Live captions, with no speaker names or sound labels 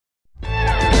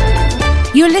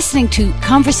You're listening to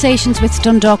Conversations with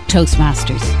Dundalk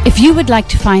Toastmasters. If you would like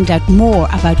to find out more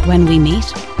about when we meet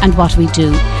and what we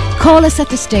do, call us at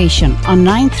the station on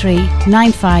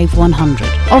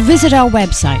 9395100 or visit our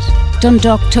website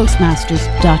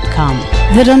dundalktoastmasters.com.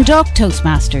 The Dundalk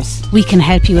Toastmasters. We can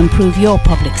help you improve your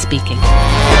public speaking.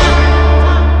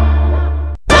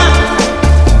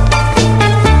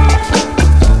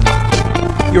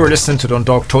 You are listening to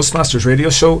Dundalk Toastmasters radio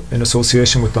show in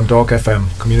association with Dundalk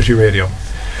FM Community Radio.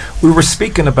 We were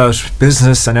speaking about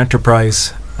business and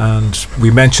enterprise, and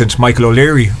we mentioned Michael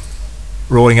O'Leary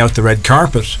rolling out the red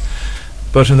carpet.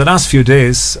 But in the last few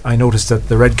days, I noticed that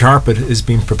the red carpet is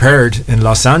being prepared in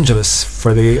Los Angeles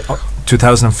for the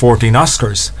 2014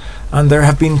 Oscars. And there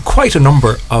have been quite a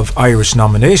number of Irish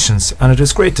nominations, and it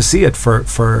is great to see it for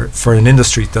an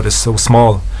industry that is so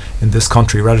small in this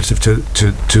country relative to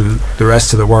the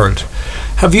rest of the world.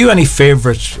 Have you any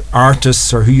favourite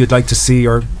artists or who you'd like to see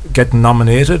or getting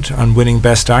nominated and winning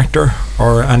Best Actor,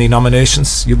 or any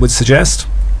nominations you would suggest?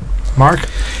 Mark?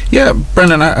 Yeah,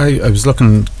 Brendan, I was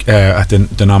looking at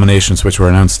the nominations which were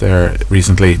announced there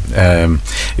recently.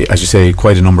 As you say,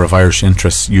 quite a number of Irish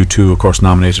interests. U2, of course,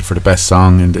 nominated for the best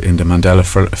song in the Mandela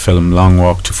film Long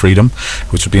Walk to Freedom,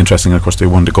 which would be interesting. Of course, they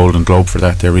won the Golden Globe for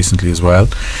that there recently as well.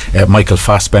 Michael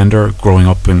Fassbender, growing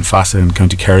up in Fassa in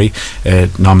County Kerry,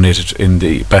 nominated in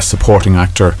the Best Supporting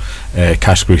Actor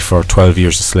category for 12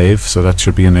 Years a Slave, so that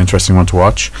should be an interesting one to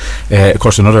watch. Of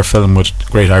course, another film with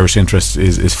great Irish interest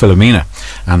is Philomena,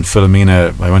 and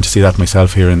Philomena, I went to see that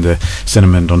myself here in the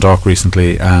cinema in Dundalk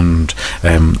recently, and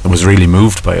was really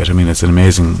moved by it. I mean, it's an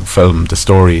amazing film. The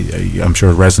story, I'm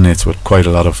sure, resonates with quite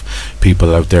a lot of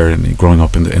people out there growing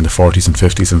up in the 40s and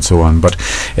 50s and so on. But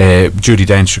Judi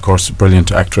Dench, of course,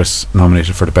 brilliant actress,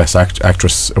 nominated for the Best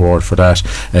Actress award for that.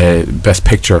 Best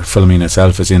Picture, Philomena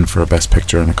itself is in for a Best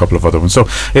Picture, and a couple of other ones. So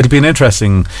it'll be an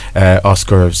interesting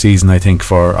Oscar season, I think,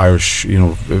 for Irish,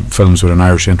 films with an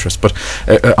Irish interest. But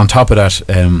on top of that,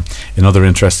 another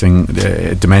interesting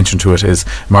dimension to it is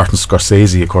Martin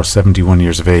Scorsese, of course, 71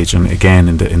 years of age, and again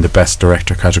in the Best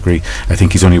Director category. I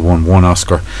think he's only won one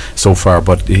Oscar so far,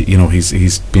 but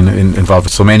he's been involved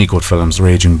with so many good films: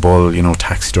 Raging Bull,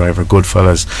 Taxi Driver,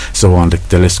 Goodfellas, so on.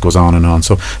 The list goes on and on.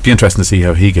 So it'll be interesting to see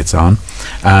how he gets on.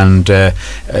 And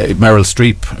Meryl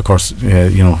Streep, of course,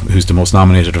 who's the most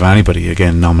nominated of anybody,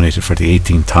 again nominated for the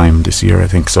 18th time this year, I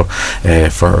think. So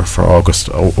for August,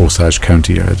 Osage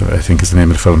County, I think is the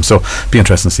name of the film. So it'll be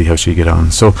interesting to see how she get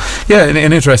on. So yeah,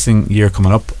 an interesting year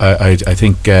coming up. I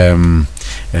think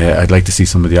I'd like to see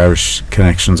some of the Irish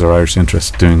connections or Irish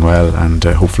interests doing well, and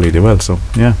hopefully they will. So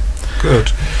yeah,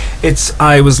 good.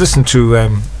 I was listening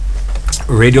to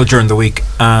radio during the week,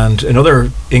 and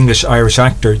another English-Irish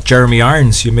actor, Jeremy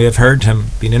Irons, you may have heard him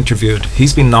being interviewed.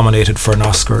 He's been nominated for an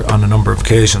Oscar on a number of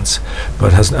occasions,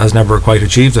 but has never quite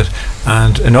achieved it.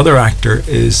 And another actor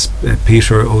is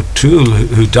Peter O'Toole,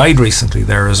 who died recently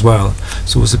there as well.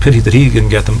 So it was a pity that he didn't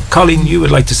get them. Colleen, you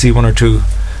would like to see one or two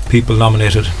people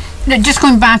nominated? Just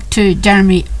going back to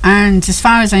Jeremy Irons, as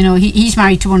far as I know, he's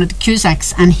married to one of the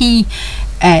Cusacks, and he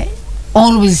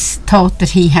always thought that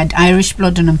he had Irish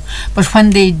blood in him. But when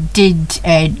they did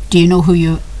Do You Know Who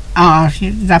You Are,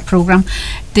 that programme,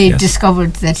 they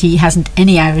discovered that he hasn't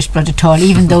any Irish blood at all,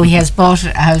 even though he has bought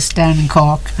a house down in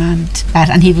Cork, and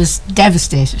he was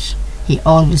devastated. He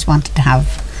always wanted to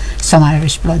have some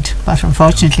Irish blood, but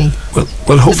unfortunately, well,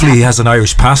 hopefully he has an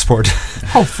Irish passport.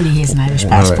 Hopefully he has an Irish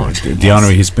passport. The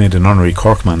honorary, he's made an honorary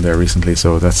Corkman there recently,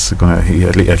 so that's gonna.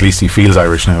 At least he feels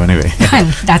Irish now, anyway.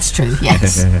 That's true.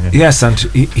 Yes. Yes, and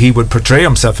he would portray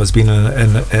himself as being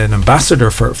an ambassador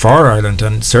for Ireland,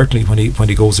 and certainly when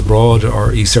he goes abroad,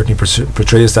 or he certainly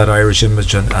portrays that Irish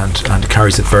image and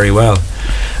carries it very well.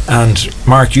 And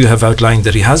Mark, you have outlined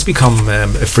that he has become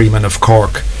a freeman of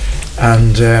Cork,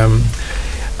 and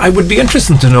I would be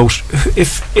interested to note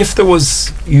if there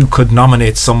was, you could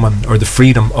nominate someone, or the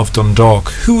freedom of Dundalk,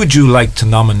 who would you like to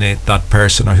nominate that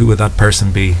person, or who would that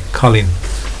person be? Colleen?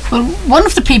 Well, one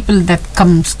of the people that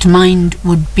comes to mind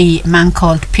would be a man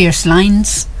called Pierce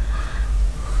Lyons.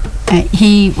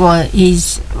 He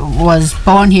was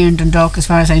born here in Dundalk, as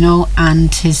far as I know,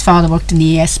 and his father worked in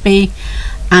the ESB,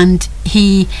 and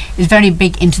he is very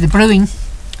big into the brewing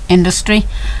industry,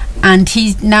 and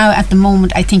he's now at the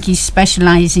moment, I think he's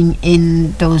specialising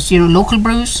in those local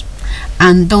brews,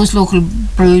 and those local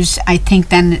brews, I think,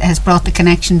 then has brought the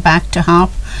connection back to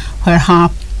Harp, where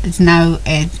Harp is now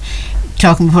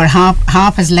where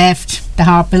Harp has left the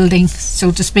Harp building,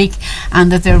 so to speak,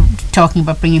 and that they're talking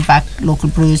about bringing back local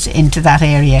brews into that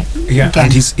area. Yeah, again.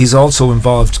 And he's also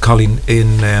involved, Colleen,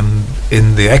 in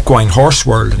the equine horse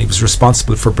world, and he was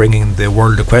responsible for bringing the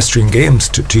World Equestrian Games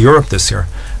to Europe this year.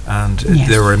 and Yes.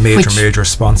 they were a major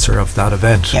sponsor of that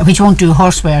event. Yeah, which won't do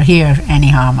Horseware here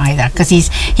any harm either, because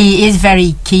he is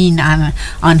very keen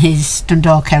on his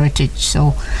Dundalk heritage.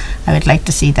 So I would like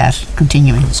to see that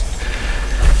continuing.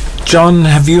 John,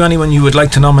 have you anyone you would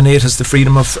like to nominate as the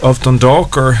Freedom of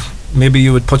Dundalk, or maybe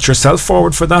you would put yourself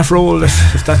forward for that role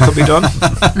if that could be done?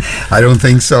 I don't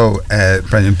think so,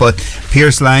 Brendan. But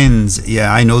Pierce Lyons,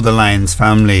 yeah, I know the Lyons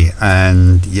family,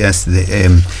 and yes,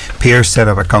 Pierce set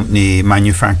up a company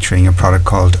manufacturing a product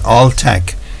called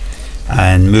Alltech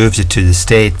and moved it to the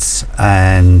States,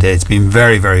 and it's been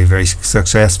very, very, very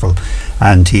successful.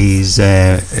 And he's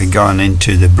gone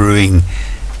into the brewing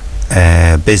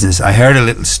business. I heard a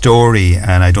little story,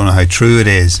 and I don't know how true it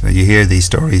is, but you hear these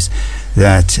stories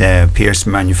that Pierce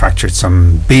manufactured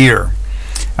some beer,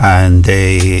 and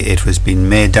it was being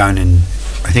made down in,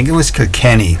 I think it was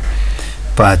Kilkenny,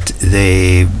 but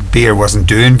the beer wasn't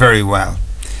doing very well,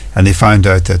 and they found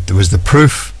out that there was the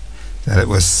proof that it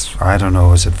was, I don't know,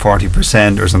 was it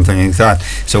 40% or something like that.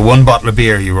 So one bottle of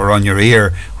beer, you were on your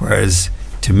ear, whereas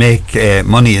to make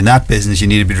money in that business, you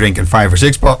need to be drinking 5 or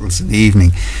 6 bottles in the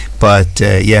evening. But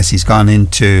yes, he's gone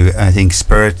into, I think,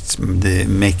 spirits, the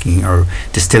making or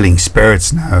distilling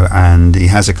spirits now, and he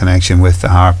has a connection with the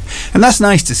harp, and that's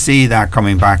nice to see that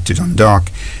coming back to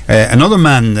Dundalk. Another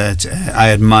man that I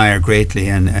admire greatly,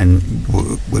 and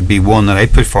would be one that I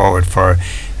put forward for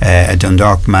a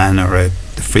Dundalk man, or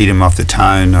the freedom of the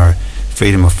town, or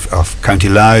freedom of County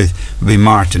Louth, would be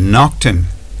Martin Naughton.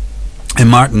 And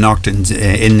Martin Naughton's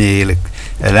in the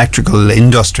electrical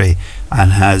industry,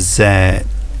 and has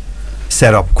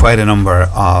set up quite a number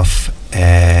of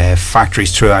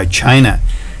factories throughout China,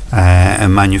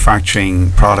 and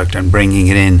manufacturing product and bringing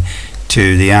it in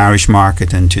to the Irish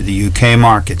market and to the UK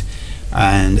market.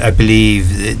 And I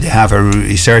believe they have a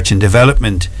research and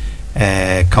development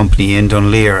company in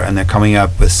Dunleer, and they're coming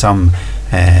up with some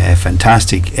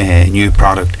fantastic new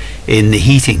product in the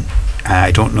heating.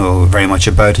 I don't know very much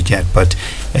about it yet, but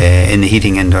in the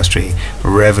heating industry,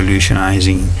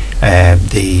 revolutionising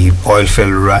the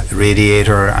oil-filled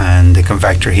radiator and the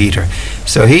convector heater.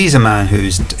 So he's a man who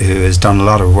has done a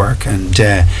lot of work, and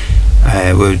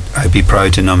I'd be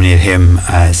proud to nominate him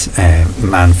as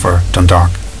man for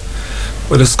Dundalk.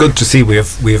 Well, it's good to see we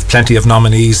have plenty of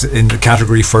nominees in the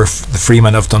category for the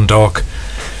Freeman of Dundalk.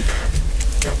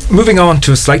 Moving on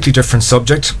to a slightly different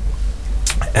subject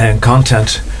and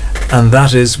content, and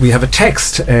that is, we have a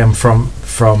text from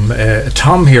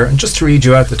Tom here, and just to read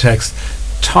you out the text,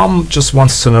 Tom just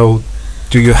wants to know,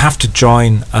 do you have to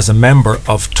join as a member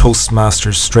of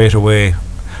Toastmasters straight away,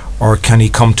 or can he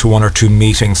come to 1 or 2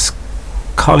 meetings?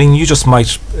 Colleen, you just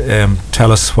might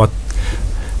tell us what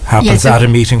happens at a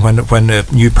meeting when a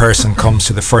new person comes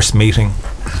to the first meeting.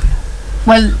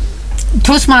 Well,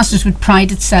 Toastmasters would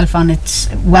pride itself on its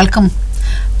welcome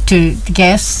to the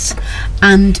guests,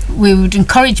 and we would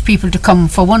encourage people to come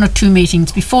for 1 or 2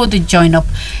 meetings before they join up,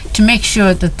 to make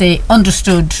sure that they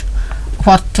understood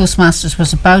what Toastmasters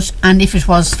was about and if it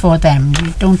was for them.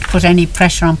 We don't put any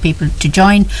pressure on people to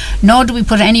join, nor do we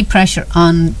put any pressure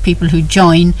on people who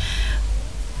join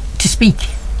to speak.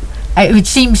 It would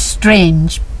seem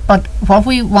strange, but what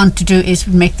we want to do is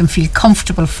make them feel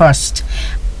comfortable first,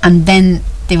 and then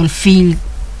they will feel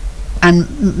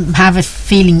and have it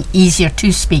feeling easier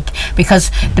to speak, because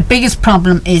the biggest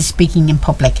problem is speaking in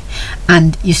public,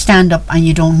 and you stand up and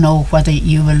you don't know whether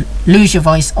you will lose your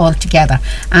voice altogether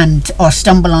or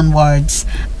stumble on words.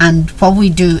 And what we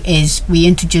do is we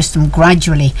introduce them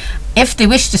gradually. If they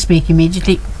wish to speak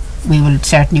immediately, we will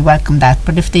certainly welcome that,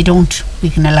 but if they don't,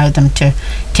 we can allow them to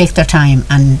take their time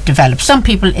and develop. Some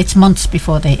people, it's months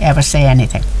before they ever say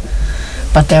anything,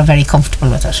 but they're very comfortable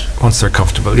with it. Once they're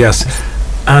comfortable, yes.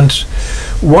 And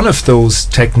one of those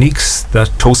techniques that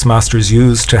Toastmasters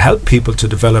use to help people to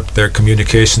develop their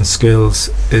communication skills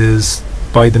is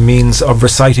by the means of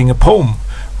reciting a poem,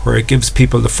 where it gives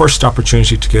people the first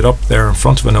opportunity to get up there in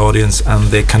front of an audience and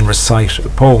they can recite a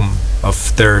poem of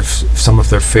some of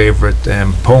their favourite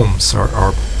poems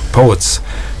or poets.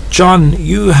 John,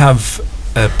 you have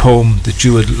a poem that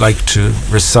you would like to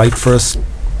recite for us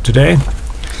today?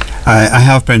 I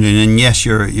have, Brendan, and yes,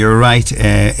 you're right.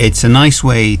 It's a nice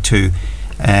way to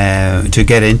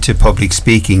get into public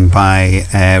speaking by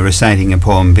reciting a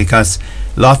poem, because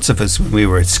lots of us, when we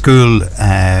were at school,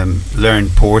 learned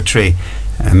poetry,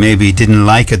 maybe didn't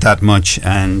like it that much,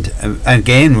 and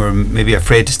again were maybe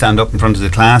afraid to stand up in front of the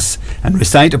class and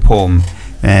recite a poem,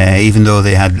 even though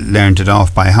they had learned it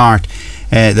off by heart.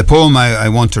 The poem I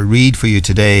want to read for you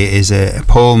today is a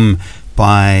poem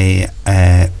by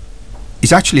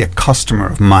he's actually a customer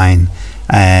of mine,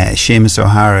 Seamus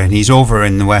O'Hara, and he's over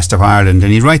in the west of Ireland,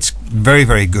 and he writes very,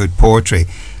 very good poetry.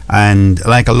 and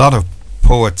like a lot of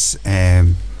poets,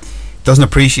 doesn't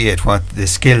appreciate what the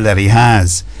skill that he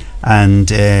has. And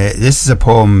this is a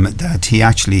poem that he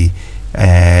actually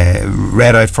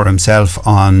read out for himself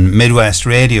on Midwest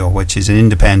Radio, which is an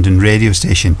independent radio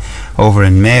station over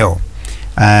in Mayo.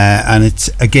 And it's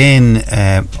again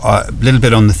a little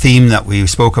bit on the theme that we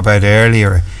spoke about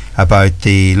earlier about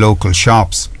the local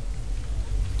shops.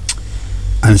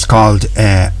 And it's called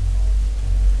a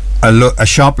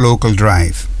shop local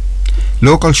drive.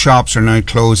 Local shops are now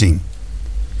closing.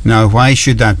 Now, why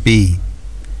should that be?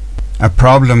 A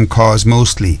problem caused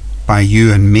mostly by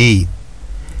you and me.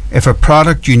 If a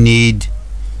product you need,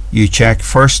 you check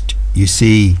first, you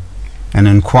see, and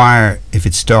inquire if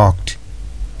it's stocked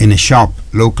in a shop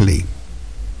locally.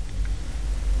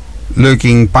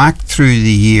 Looking back through the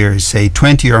years, say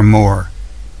 20 or more,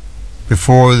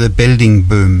 before the building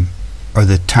boom or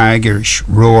the tigerish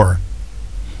roar,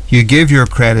 you give your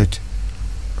credit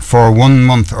for 1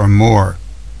 month or more,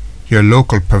 your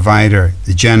local provider,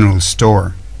 the general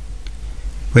store.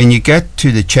 When you get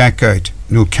to the checkout,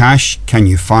 no cash can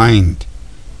you find.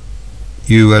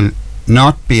 You will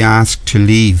not be asked to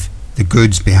leave the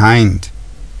goods behind.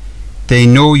 They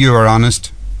know you are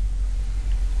honest,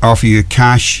 offer you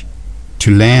cash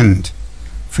to lend,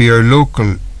 for your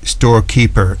local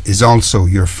storekeeper is also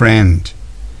your friend.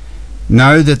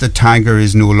 Now that the tiger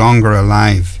is no longer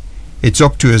alive, it's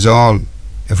up to us all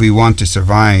if we want to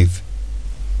survive.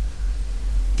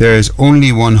 There is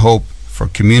only one hope for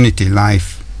community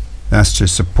life, that's to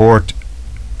support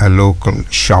a local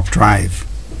shop drive.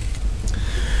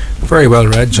 Very well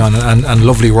read, John, and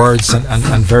lovely words,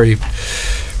 and very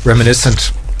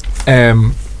reminiscent.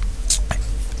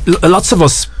 Lots of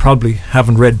us probably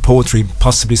haven't read poetry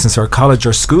possibly since our college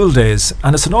or school days,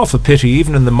 and it's an awful pity.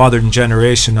 Even in the modern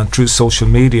generation and through social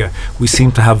media, we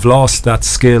seem to have lost that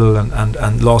skill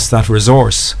and lost that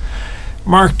resource.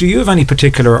 Mark, do you have any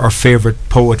particular or favourite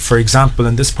poet? For example,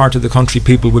 in this part of the country,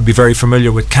 people would be very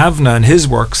familiar with Kavanagh and his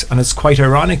works, and it's quite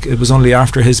ironic. It was only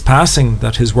after his passing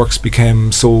that his works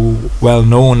became so well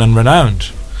known and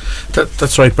renowned.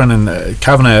 That's right, Brennan.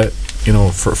 Kavanagh, you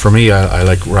know, for me, I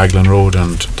like Raglan Road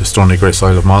and The Stony Grey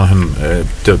Soil of Monaghan,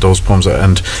 those poems.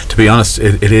 And to be honest,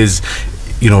 it is,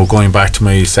 you know, going back to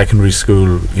my secondary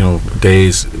school, you know,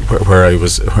 days where I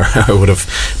would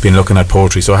have been looking at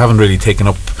poetry. So I haven't really taken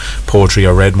up poetry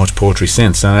or read much poetry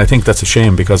since, and I think that's a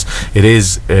shame, because it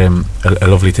is a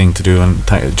lovely thing to do. And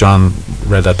John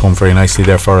read that poem very nicely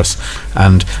there for us.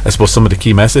 And I suppose some of the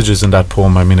key messages in that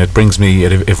poem, I mean, it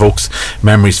evokes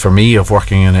memories for me of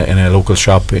working in a local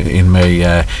shop in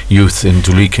my youth in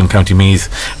Duleek in County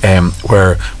Meath,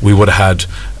 where we would have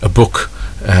had a book.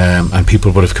 And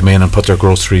people would have come in and put their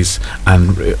groceries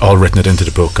and all written it into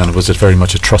the book, and it was very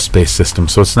much a trust-based system.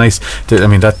 So it's nice I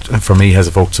mean, that for me has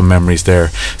evoked some memories there.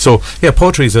 So yeah,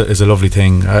 poetry is a lovely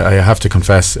thing. I have to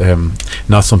confess,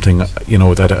 not something, you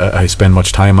know, that I spend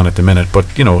much time on at the minute, but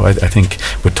you know, I think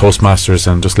with Toastmasters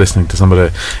and just listening to some of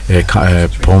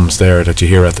the poems there that you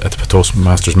hear at the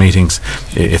Toastmasters meetings,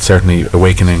 it's certainly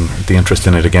awakening the interest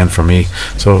in it again for me.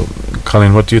 So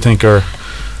Colleen, what do you think are...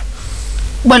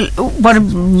 Well, what it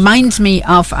reminds me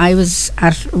of, I was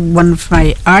at one of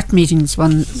my art meetings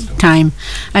one time,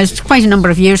 it was quite a number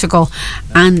of years ago,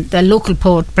 and the local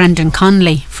poet Brendan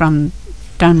Conley from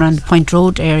down around the Point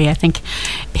Road area, I think,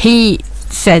 he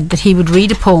said that he would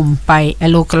read a poem by a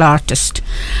local artist,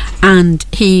 and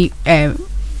he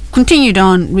continued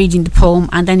on reading the poem,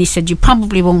 and then he said, you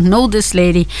probably won't know this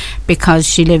lady because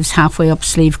she lives halfway up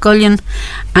Slieve Gullion,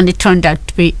 and it turned out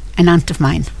to be an aunt of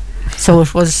mine. So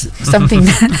it was something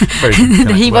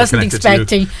that he wasn't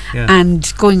expecting, yeah.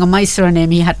 And going on my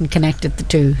surname, he hadn't connected the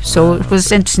two. So it was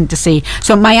interesting to see.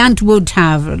 So my aunt would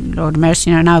have, Lord have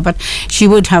mercy on her now, but she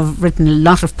would have written a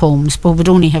lot of poems, but would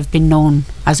only have been known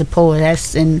as a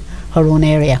poetess in her own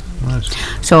area. Right.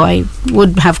 So I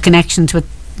would have connections with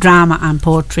drama and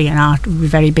poetry and art. Would be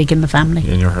very big in the family.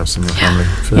 In your house, in your family.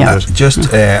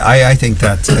 Yeah. I think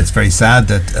that it's very sad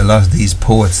that a lot of these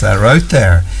poets that are out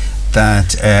there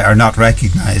that are not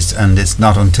recognised, and it's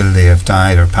not until they have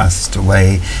died or passed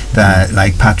away that,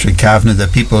 like Patrick Kavanagh,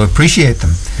 that people appreciate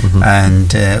them. Mm-hmm.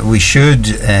 And we should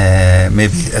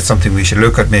maybe that's something we should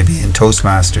look at maybe in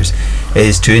Toastmasters,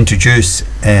 is to introduce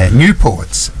new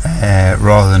poets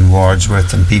rather than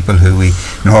Wordsworth and people who we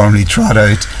normally trot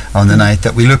out on the night,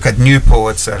 that we look at new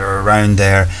poets that are around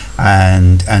there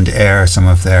and air some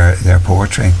of their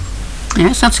poetry.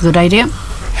 Yes, that's a good idea.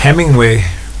 Hemingway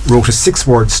wrote a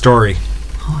 6-word story.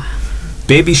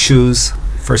 Baby shoes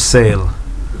for sale,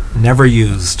 never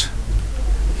used.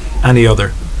 Any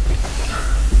other?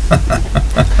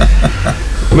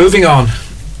 Moving on.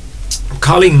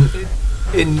 Colleen,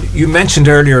 You mentioned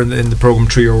earlier in the programme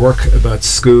through your work about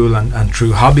school and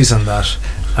through hobbies and that,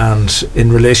 and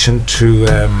in relation to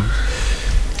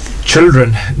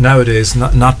children nowadays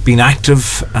not being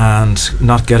active and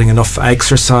not getting enough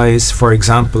exercise. For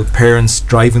example, parents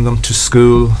driving them to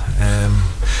school.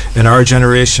 In our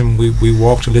generation, we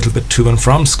walked a little bit to and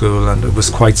from school, and it was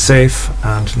quite safe.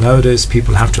 And nowadays,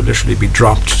 people have to literally be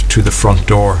dropped to the front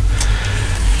door.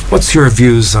 What's your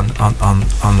views on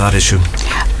that issue?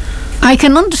 I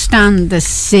can understand the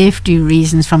safety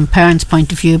reasons from a parent's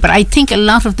point of view, but I think a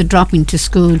lot of the dropping to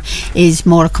school is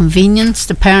more convenience.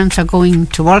 The parents are going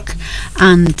to work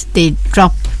and they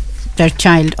drop their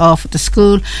child off at the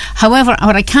school. However,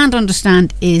 what I can't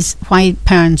understand is why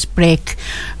parents break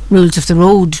rules of the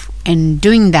road in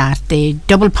doing that. They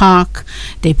double park,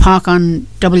 they park on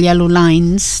double yellow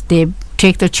lines, they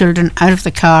take their children out of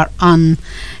the car on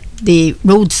the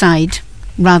roadside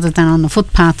rather than on the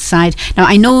footpath side. Now,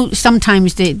 I know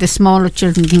sometimes the smaller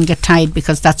children can get tired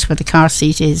because that's where the car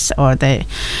seat is, or the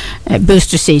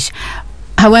booster seat.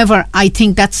 However, I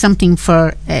think that's something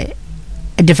for a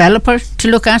developer to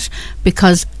look at,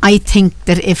 because I think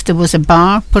that if there was a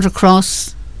bar put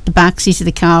across the back seat of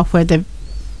the car where the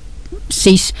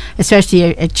seat, especially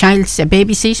a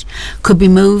baby seat, could be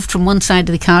moved from one side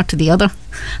of the car to the other.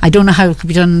 I don't know how it could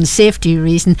be done in a safety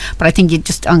reason, but I think you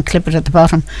just unclip it at the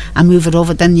bottom and move it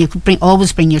over. Then you could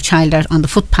always bring your child out on the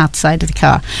footpath side of the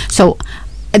car. So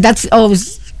that's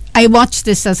always, I watch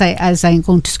this as I'm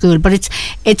going to school, but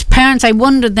it's parents. I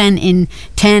wonder then in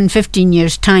 10, 15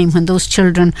 years time, when those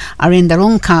children are in their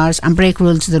own cars and break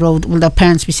rules of the road, will their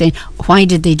parents be saying, why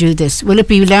did they do this? Will it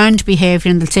be learned behaviour,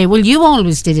 and they'll say, well, you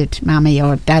always did it, mammy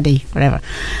or daddy, whatever,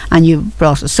 and you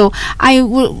brought us. So I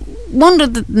wonder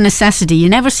the necessity. You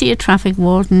never see a traffic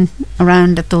warden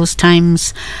around at those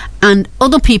times, and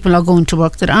other people are going to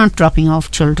work that aren't dropping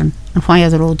off children, and why are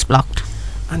the roads blocked?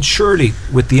 And surely,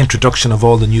 with the introduction of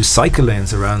all the new cycle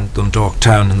lanes around Dundalk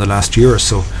town in the last year or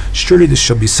so, surely there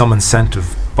should be some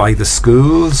incentive by the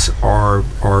schools or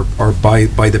by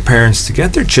the parents to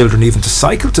get their children even to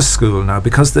cycle to school now,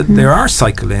 because there are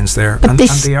cycle lanes there, and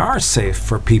they are safe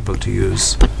for people to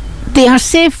use. But they are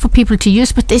safe for people to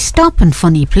use, but they stop in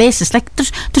funny places. Like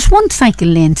there's one cycle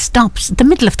lane stops in the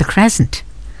middle of the crescent.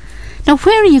 Now,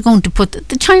 where are you going to put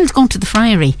the child's going to the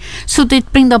friary, so they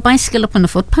bring their bicycle up on the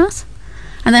footpath?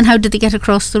 And then how did they get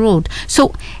across the road?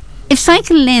 So if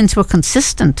cycle lanes were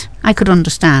consistent, I could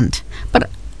understand.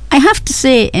 But I have to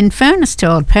say, in fairness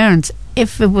to all parents,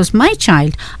 if it was my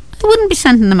child, I wouldn't be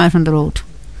sending them out on the road.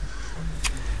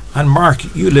 And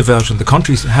Mark, you live out in the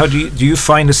country. How do you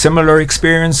find a similar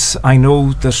experience? I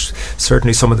know that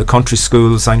certainly some of the country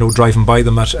schools, I know driving by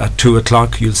them at 2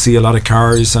 o'clock, you'll see a lot of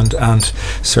cars, and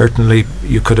certainly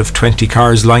you could have 20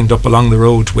 cars lined up along the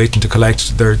road waiting to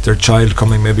collect their child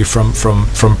coming maybe from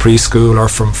preschool or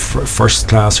from first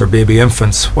class or baby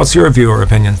infants. What's your view or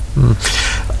opinion?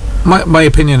 My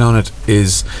opinion on it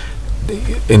is,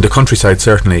 in the countryside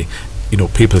certainly,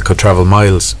 people could travel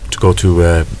miles to go to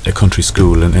a country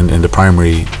school in the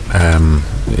primary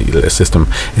system.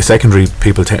 In secondary,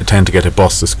 people tend to get a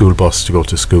school bus to go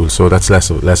to school, so that's less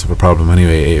of a problem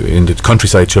anyway. In the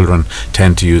countryside, children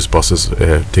tend to use buses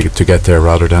to get there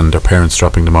rather than their parents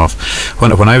dropping them off.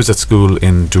 When I was at school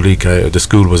in Duleek, the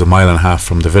school was 1.5 miles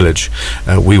from the village.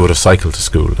 We would have cycled to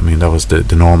school. I mean, that was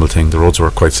the normal thing. The roads were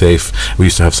quite safe. We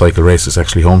used to have cycle races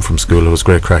actually home from school. It was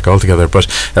great crack altogether, but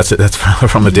that's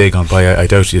from a day gone by. I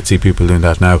doubt you'd see people doing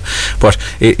that now. But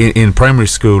in primary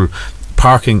school,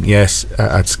 parking, yes,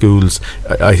 at schools,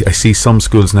 I see some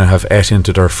schools now have et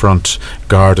into their front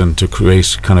garden to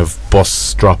create kind of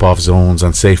bus drop-off zones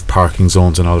and safe parking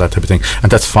zones and all that type of thing,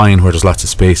 and that's fine where there's lots of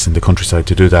space in the countryside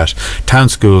to do that. Town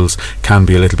schools can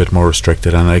be a little bit more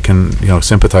restricted, and I can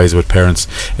sympathise with parents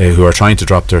who are trying to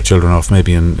drop their children off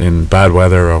maybe in bad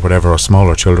weather or whatever, or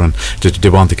smaller children. They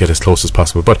want to get as close as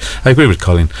possible, but I agree with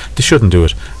Colleen, they shouldn't do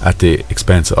it at the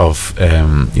expense of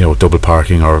double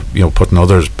parking or putting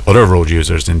other road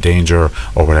users in danger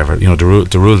or whatever.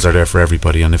 The rules are there for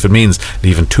everybody, and if it means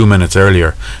leaving 2 minutes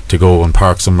earlier to go and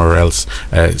park somewhere else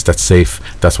that's safe,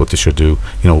 that's what they should do.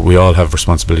 We all have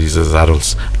responsibilities as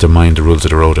adults to mind the rules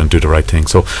of the road and do the right thing.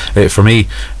 So for me,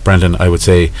 Brendan, I would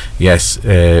say yes,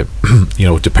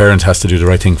 the parent has to do the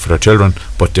right thing for their children,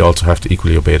 but they also have to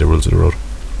equally obey the rules of the road.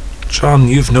 John,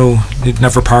 you'd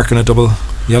never park in a double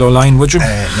yellow line, would you?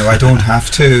 No, I don't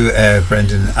have to,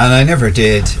 Brendan, and I never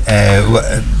did.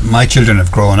 My children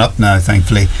have grown up now,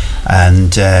 thankfully,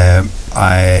 and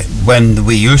when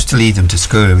we used to lead them to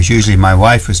school, it was usually my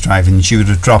wife was driving, and she would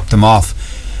have dropped them off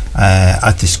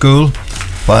at the school,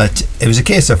 but it was a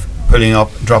case of pulling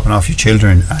up, dropping off your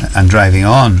children and driving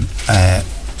on.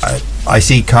 I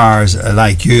see cars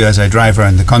like you as I drive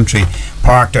around the country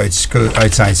parked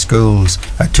outside schools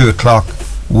at 2 o'clock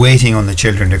waiting on the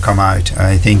children to come out.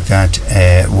 I think that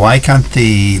why can't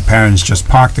the parents just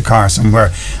park the car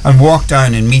somewhere and walk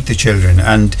down and meet the children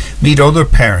and meet other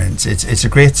parents? It's a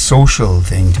great social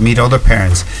thing to meet other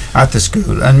parents at the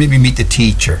school and maybe meet the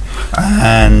teacher.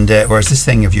 And whereas this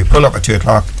thing, if you pull up at 2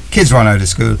 o'clock, kids run out of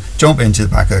school, jump into the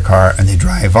back of the car and they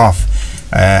drive off.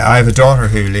 I have a daughter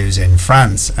who lives in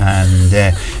France, and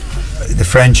the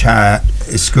French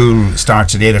school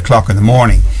starts at 8 o'clock in the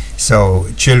morning. So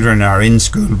children are in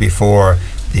school before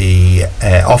the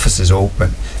offices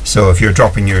open. So if you're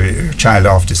dropping your child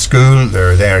off to school,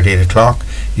 they're there at 8 o'clock.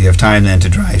 You have time then to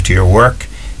drive to your work.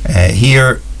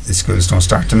 Here, the schools don't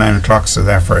start till 9 o'clock, so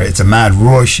therefore it's a mad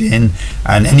rush in.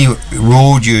 And any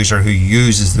road user who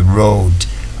uses the road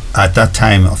at that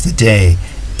time of the day,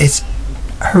 it's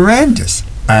horrendous.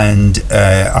 And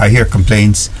I hear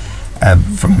complaints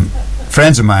from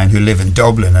friends of mine who live in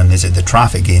Dublin, and they said the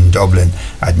traffic in Dublin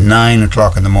at 9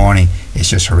 o'clock in the morning is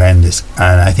just horrendous.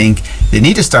 And I think they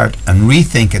need to start and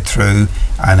rethink it through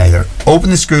and either open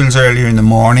the schools earlier in the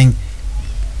morning,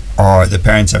 or the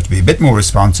parents have to be a bit more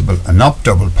responsible and not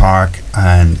double park,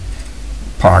 and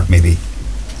park maybe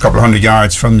a couple of 100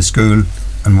 yards from the school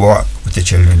and walk with the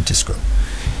children to school.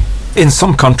 In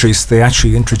some countries, they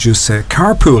actually introduce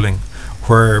carpooling,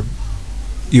 where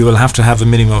you will have to have a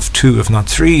minimum of 2, if not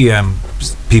 3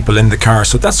 people in the car.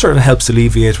 So that sort of helps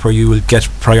alleviate where you will get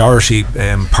priority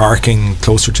parking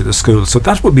closer to the school. So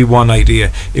that would be one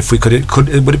idea. If we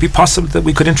would it be possible that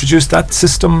we could introduce that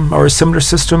system or a similar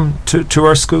system to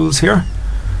our schools here?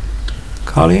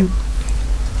 Colleen?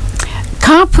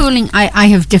 Carpooling I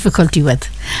have difficulty with,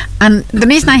 and the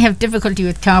reason I have difficulty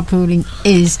with carpooling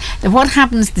is that what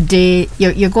happens the day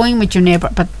you're going with your neighbour,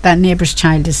 but that neighbour's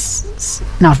child is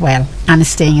not well and is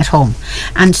staying at home,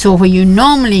 and so where you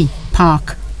normally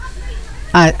park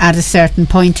at a certain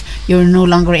point, you're no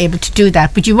longer able to do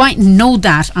that, but you might know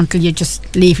that until you're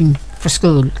just leaving for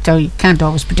school, so you can't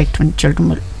always predict when children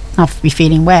will not be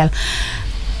feeling well.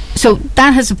 So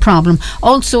that has a problem.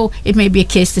 Also, it may be a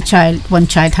case one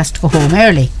child has to go home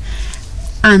early,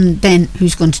 and then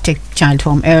who's going to take the child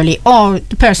home early, or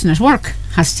the person at work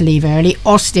has to leave early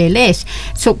or stay late.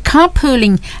 So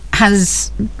carpooling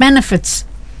has benefits,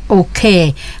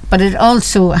 okay, but it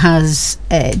also has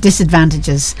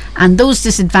disadvantages, and those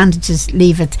disadvantages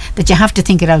leave it that you have to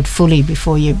think it out fully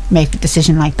before you make a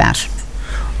decision like that.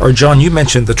 Or John, you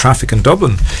mentioned the traffic in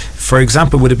Dublin. For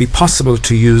example, would it be possible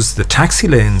to use the taxi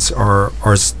lanes or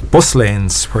bus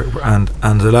lanes and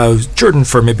allow children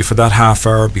for that half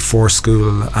hour before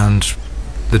school and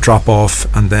the drop off,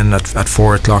 and then at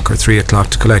 4 o'clock or 3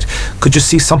 o'clock to collect? Could you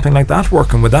see something like that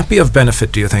working? Would that be of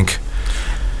benefit, do you think?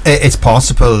 It's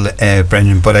possible,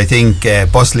 Brendan, but I think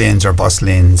bus lanes are bus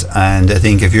lanes, and I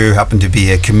think if you happen to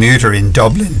be a commuter in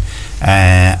Dublin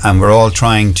and we're all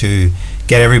trying to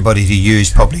get everybody to use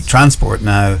public transport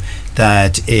now,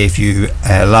 that if you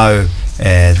allow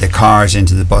the cars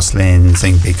into the bus lane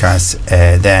thing, because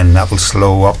then that will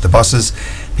slow up the buses,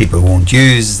 people won't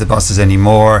use the buses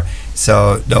anymore.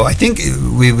 So no, I think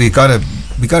we got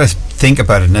to think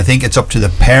about it, and I think it's up to the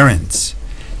parents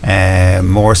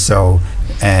more so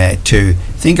to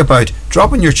think about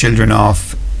dropping your children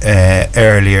off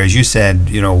earlier. As you said,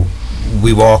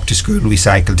 we walk to school, we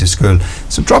cycle to school.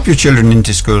 So drop your children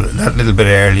into school that little bit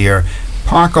earlier,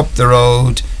 park up the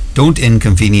road, don't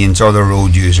inconvenience other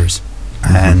road users.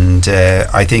 And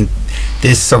I think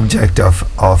this subject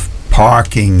of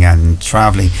parking and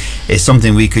travelling is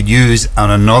something we could use on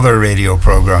another radio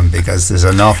programme, because there's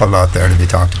an awful lot there to be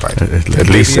talked about. At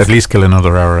least kill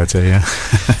another hour, I'd say, yeah.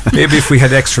 Maybe if we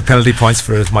had extra penalty points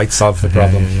for it might solve the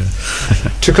problem. Yeah.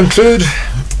 To conclude,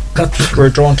 that we're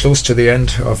drawn close to the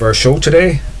end of our show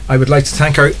today. I would like to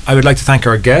thank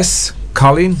our guests,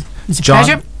 Colleen, John,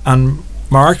 pleasure. and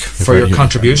Mark, for your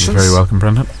contributions. You're very welcome,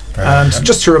 Brendan. And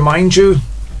just to remind you,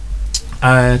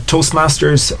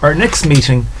 Toastmasters, our next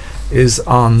meeting is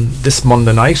on this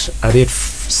Monday night at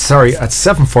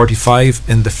 7:45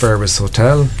 in the Fairwest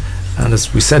Hotel. And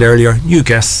as we said earlier, new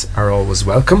guests are always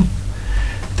welcome.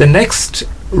 The next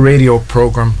radio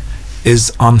programme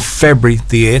is on February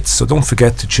the 8th, so don't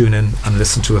forget to tune in and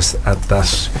listen to us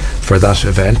for that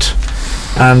event.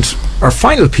 And our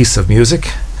final piece of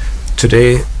music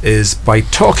today is by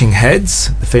Talking Heads,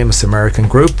 the famous American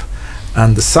group,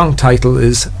 and the song title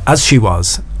is As She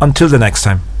Was. Until the next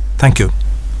time, thank you.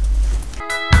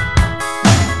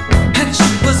 And she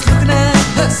was looking at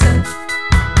herself,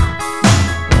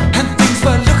 and things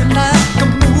were looking like a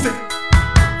movie.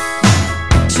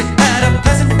 She had a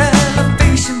pleasant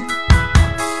elevation.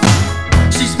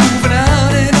 She's moving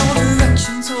out in all directions.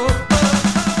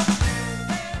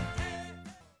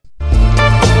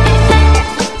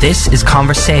 This is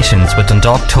Conversations with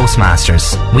Dundalk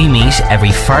Toastmasters. We meet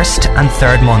every first and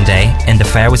third Monday in the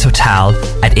Fairways Hotel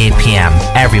at 8 p.m.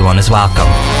 Everyone is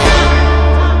welcome.